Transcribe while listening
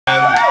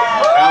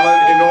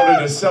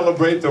to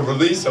celebrate the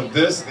release of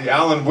this, the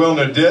Alan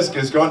Willner disc,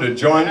 is going to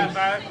join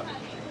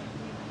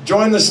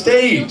the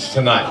stage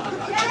tonight.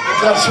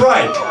 That's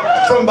right.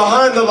 From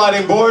behind the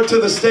lighting board to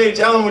the stage.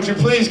 Alan, would you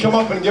please come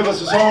up and give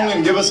us a song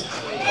and give us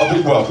a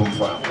big welcome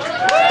for Alan.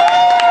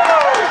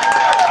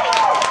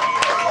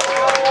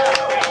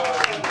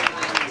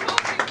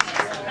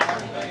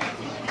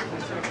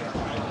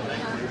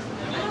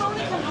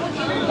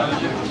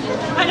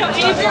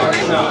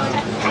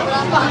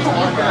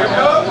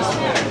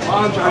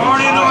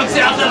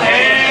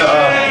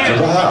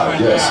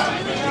 Yes,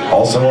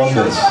 also on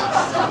this.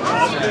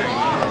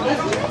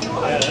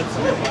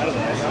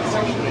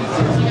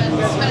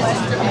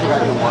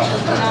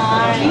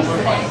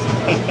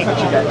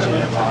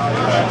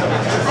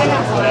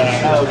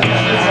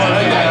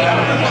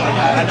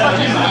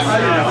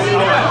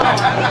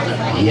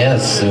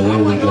 Yes, so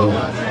here we go.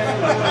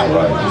 All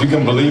right, if you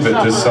can believe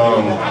it, this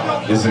song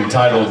is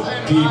entitled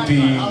Pee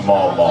Pee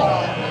Maw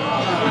Maw.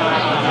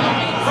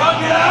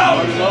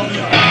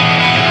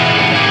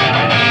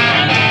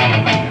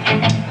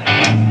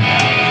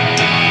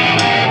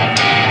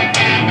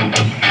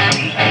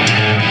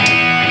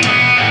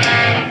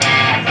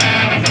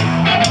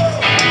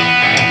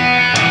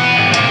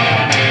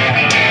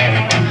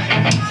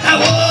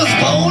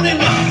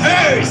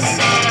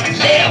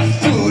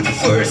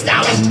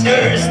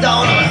 Nursed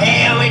on a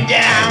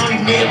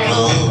hand-me-down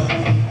nipple.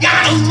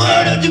 Got a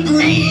murder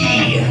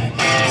degree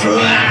from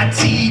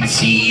ITT,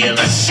 and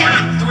I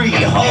shot 3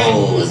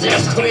 holes in a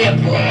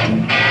cripple.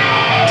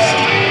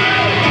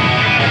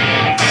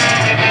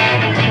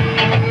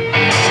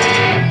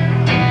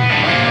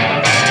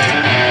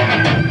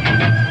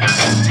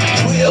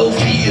 12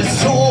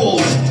 years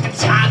old,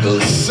 tiger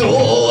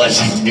soul.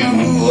 She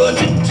knew what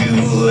to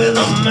do with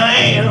a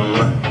man.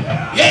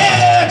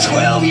 Yeah,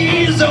 12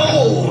 years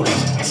old,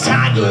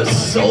 tiger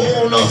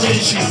soul. Nothing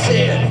she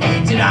said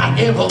did I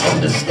ever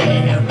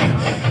understand.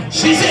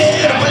 She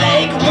said,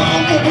 black,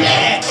 mumble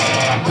black,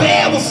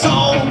 babble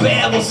song,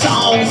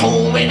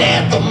 foaming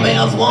at the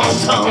mouth,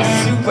 wonton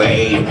soup.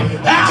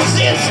 I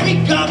said,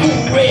 speak up,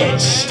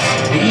 rich,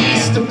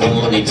 Easter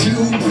bunny,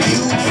 two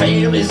blue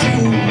families,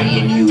 you, me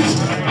and you.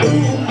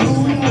 Ooh,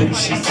 ooh,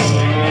 she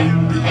said,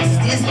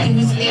 beast is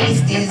loose,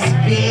 least is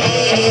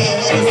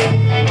best.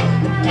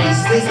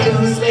 Beast is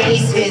loose,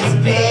 least is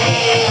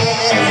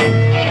best.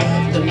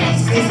 The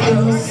beast is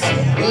loose,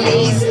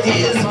 least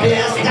is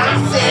best. I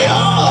said,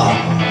 oh,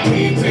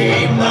 pee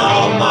pee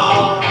maw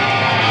maw.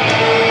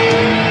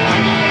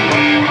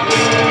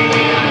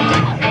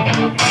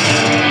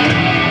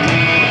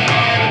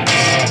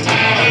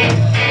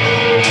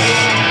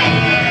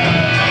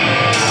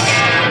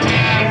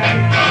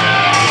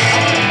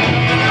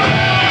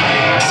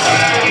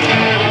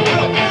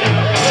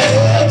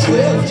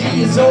 12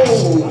 years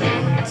old,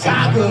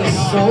 tiger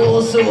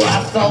soul, so I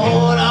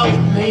thought I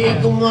would make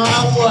her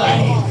my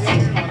wife.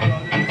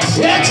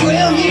 Yeah,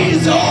 12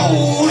 years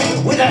old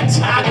with a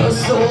tiger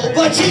soul,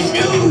 but she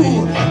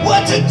knew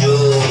what to do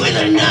with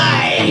a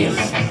knife.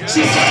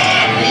 She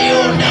said,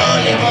 little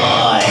gnarly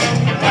boy,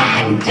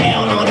 biting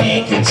down on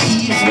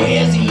handkerchiefs,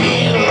 where's the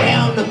air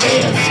around the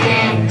bed?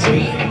 Sweet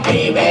dream,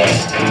 baby.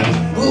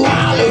 Ooh, I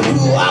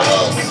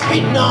was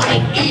spitting on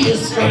an ear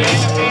string.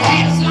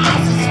 Ass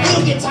lost a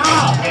steel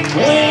guitar,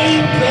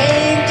 wing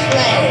bang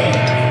clang.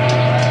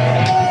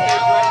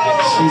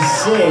 She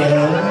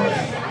said,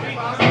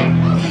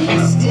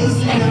 beast is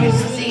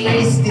loose,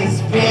 least is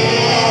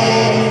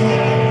best.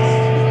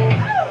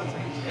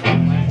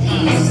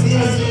 Beast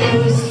is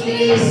loose,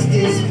 least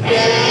is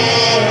best.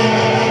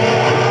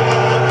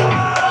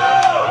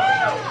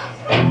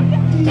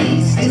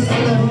 Beast is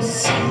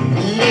loose,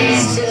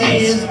 least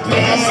is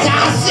best. I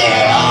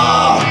said,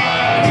 oh,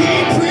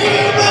 pee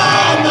pee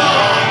mama.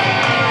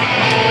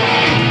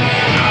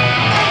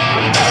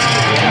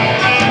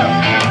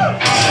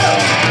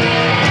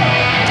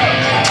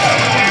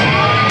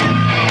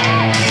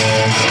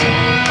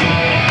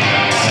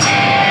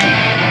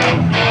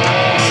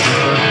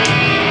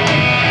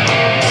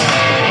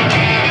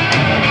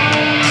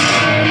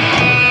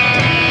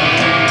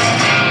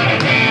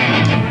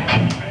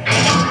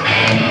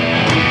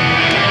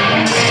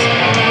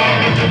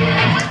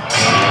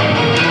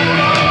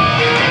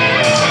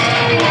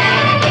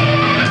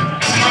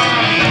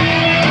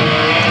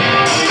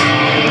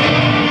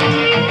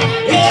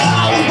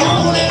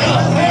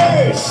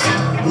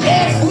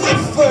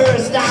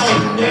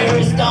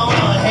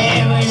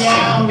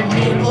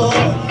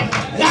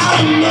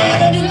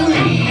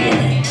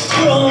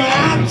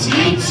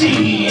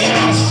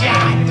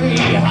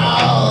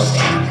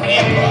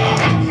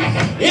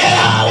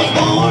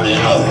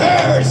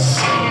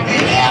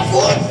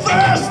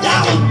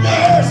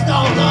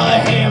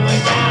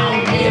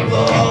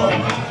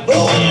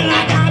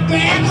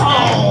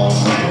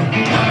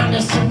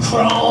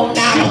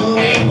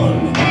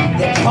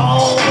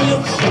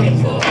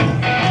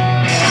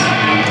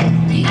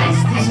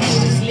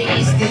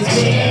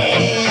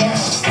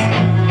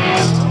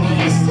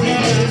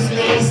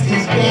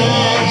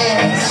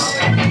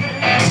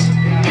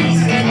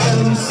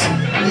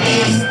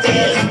 Least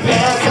is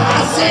best, I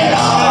said,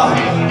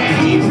 oh.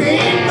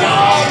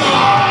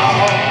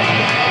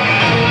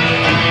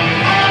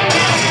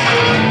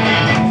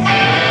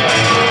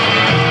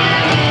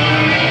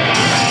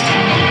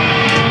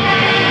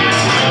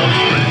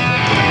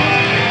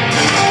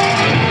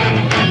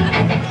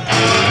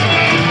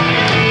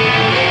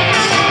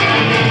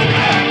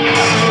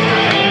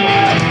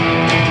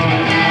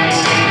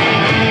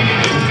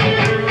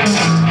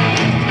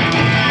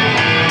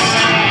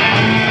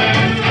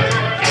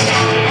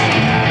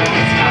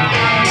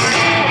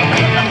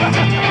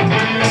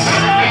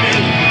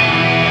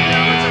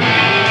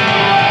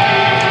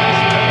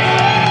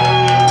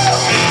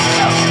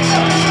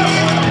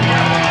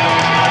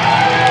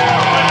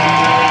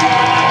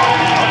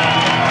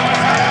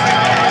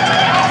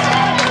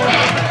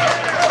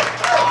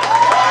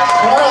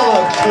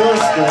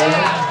 friend,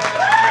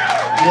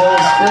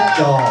 Nils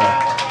Frykdahl.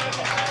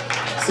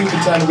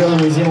 Sleepytime Gorilla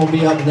Museum will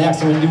be up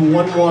next. I'm going to do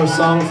one more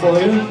song for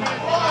you.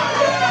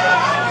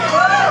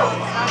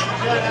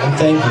 And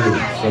thank you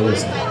for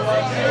listening.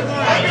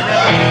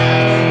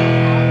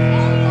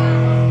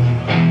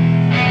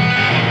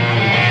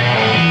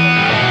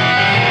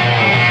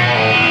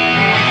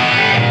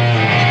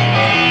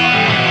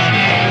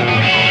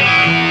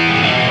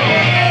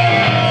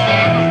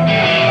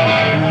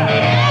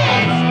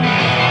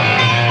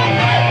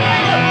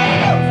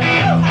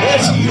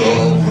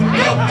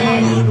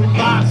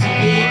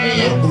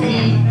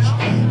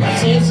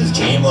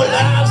 Came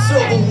alive, so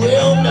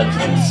overwhelmed I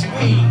couldn't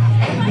speak.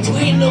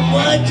 Between the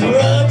mud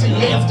drugs and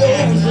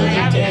leftovers of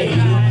the day,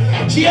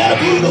 she had a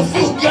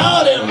beautiful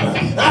garden,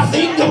 I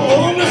think the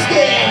wrong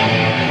mistake.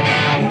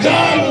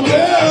 Garden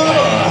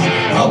girl,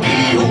 I'll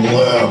be a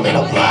worm in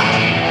a pot.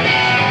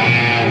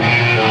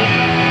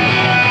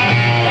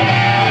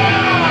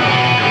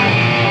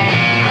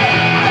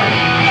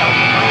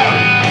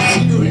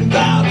 Searing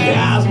about the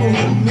eyes,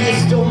 moving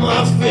mist on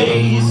my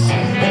face,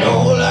 and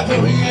all I can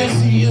really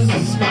see is a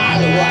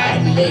smiley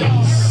white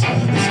lace.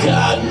 It's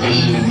starting to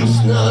loose,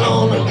 not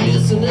on a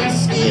glistening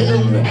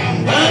skin.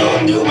 I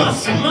undo my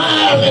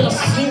smile and I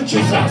sink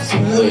as I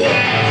swim.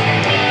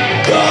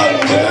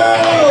 Garden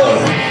girl,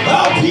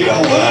 I'll be a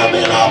worm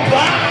in a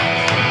box.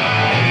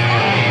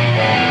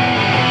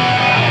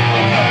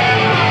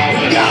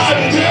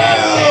 Garden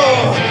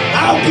girl,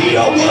 I'll be a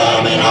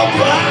worm in a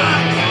box.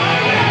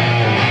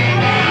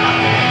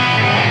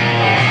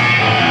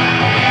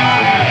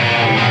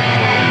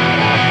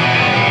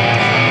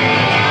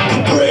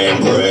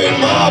 Brain,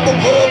 mob,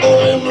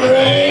 bubbling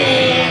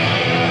rain.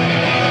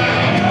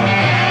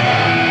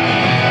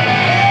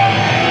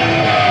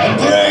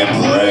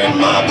 Brain,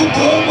 mob,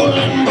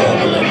 bubbling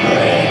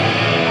rain.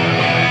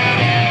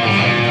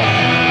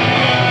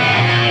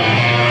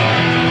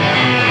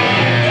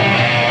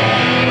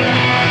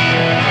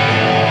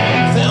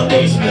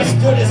 Foundation of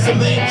sturdy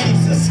cement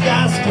keeps the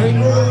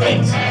skyscraper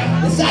erect.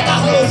 Inside the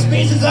hollow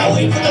spaces I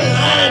wait for the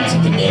line to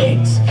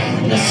connect.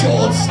 In a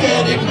short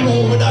static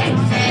moment I can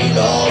feel it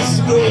all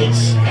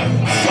switch.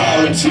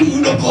 Falling to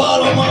the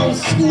bottom, I'm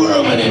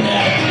squirming in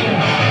agony.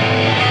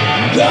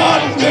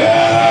 Garden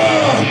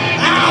girl,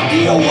 I'll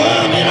be a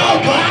worm in a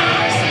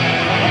box.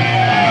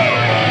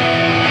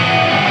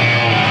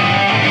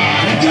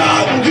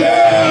 Garden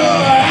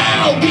girl,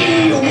 I'll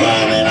be a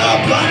worm in a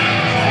box.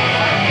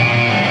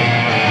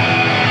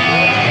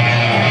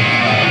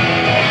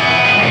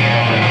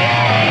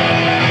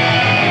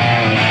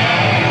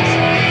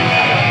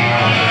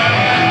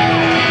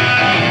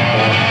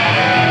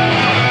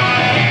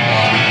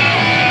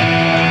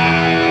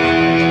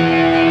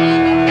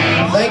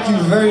 Thank you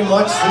very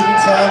much,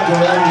 Sleepytime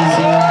Gorilla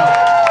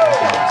Museum.